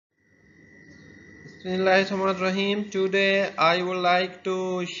Bismillahirrahmanirrahim. Today I would like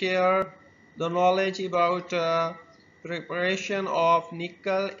to share the knowledge about preparation of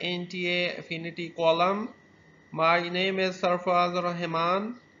nickel NTA affinity column. My name is Sarfaz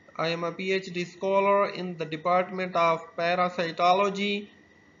Rahman. I am a PhD scholar in the Department of Parasitology.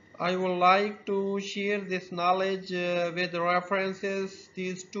 I would like to share this knowledge with references.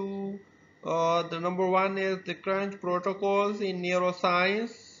 These two, the number one is the Crunch Protocols in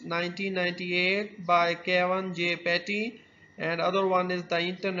Neuroscience 1998 by Kevin J. Petty, and other one is the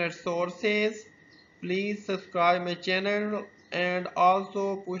internet sources. Please subscribe my channel and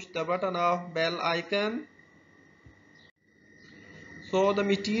also push the button of bell icon. So the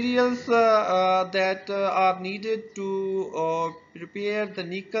materials that are needed to prepare the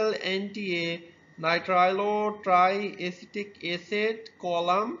nickel NTA nitrilotriacetic acid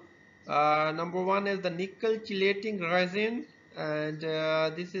column. Number one is the nickel chelating resin, and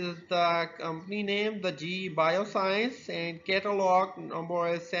this is the company name, the G Bioscience, and catalog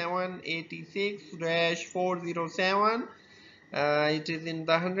number is 786-407. It is in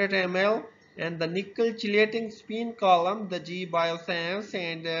the 100 ml, and the nickel chelating spin column, the G Bioscience,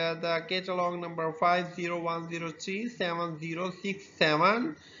 and the catalog number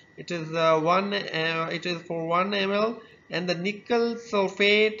 501037067. It is it is for 1 ml, and the nickel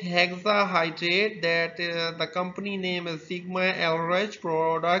sulfate hexahydrate, that the company name is Sigma LRH,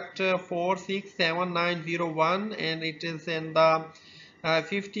 product 467901, and it is in the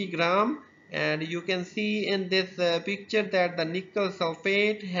 50 gram. And you can see in this picture that the nickel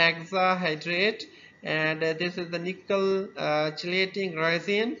sulfate hexahydrate, and this is the nickel chelating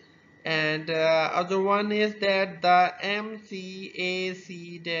resin, and other one is that the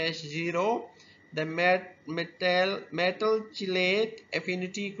MCAC-0, the metal chelate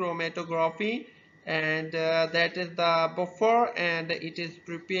affinity chromatography, and that is the buffer, and it is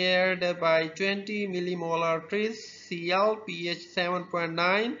prepared by 20 millimolar tris Cl, pH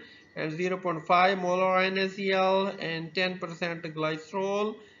 7.9, and 0.5 molar NaCl, and 10%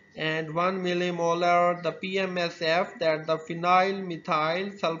 glycerol, and 1 millimolar the PMSF, that the phenyl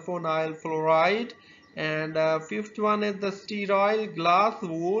methyl sulfonyl fluoride, and fifth one is the sterile glass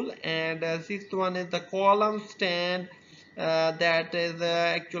wool, and sixth one is the column stand, that is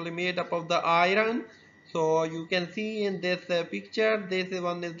actually made up of the iron. So you can see in this picture, this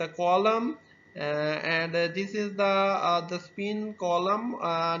one is the column, and this is the spin column,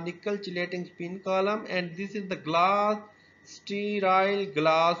 nickel chelating spin column, and this is the glass sterile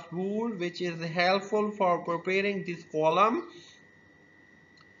glass wool, which is helpful for preparing this column.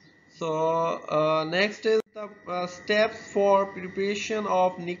 So next is the steps for preparation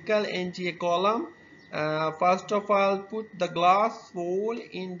of nickel NTA column. First of all, put the glass wool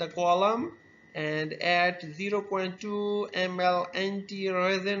in the column and add 0.2 ml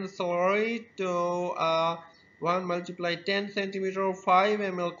anti-resin solid to 1 multiply 10 centimeter 5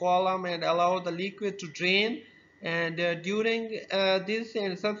 ml column, and allow the liquid to drain. And during this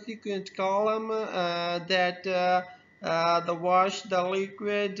and subsequent column, that the wash the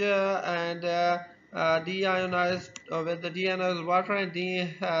liquid and deionized with the deionized water, and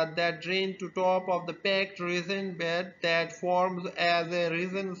that drain to top of the packed resin bed that forms as a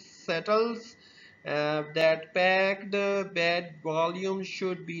resin settles. That packed bed volume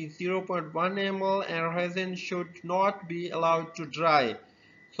should be 0.1 ml, and resin should not be allowed to dry.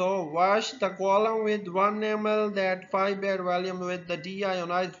 So wash the column with 1 ml that 5 bed volume with the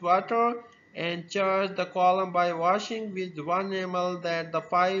deionized water, and charge the column by washing with 1 ml that the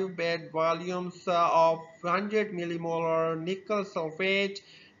 5 bed volumes of 100 millimolar nickel sulfate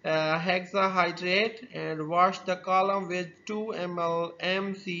hexahydrate, and wash the column with 2 ml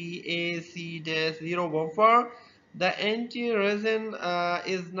MCAC-0 buffer. The anti-resin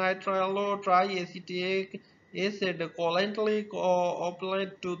is nitrilotriacetic acid covalently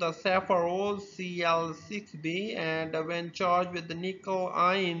opposite to the saffrose Cl6b, and when charged with the nickel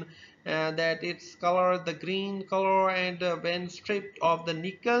ion, that its color the green color, and when stripped of the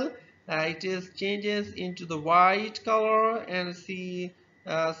nickel, it is changes into the white color. And see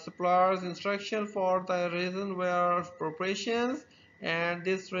supplier's instruction for the resinware preparations. And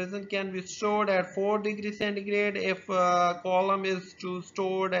this resin can be stored at 4 degrees centigrade if column is to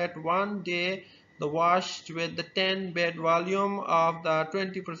stored at 1 day, the washed with the 10 bed volume of the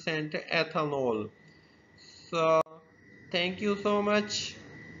 20% ethanol. So thank you so much.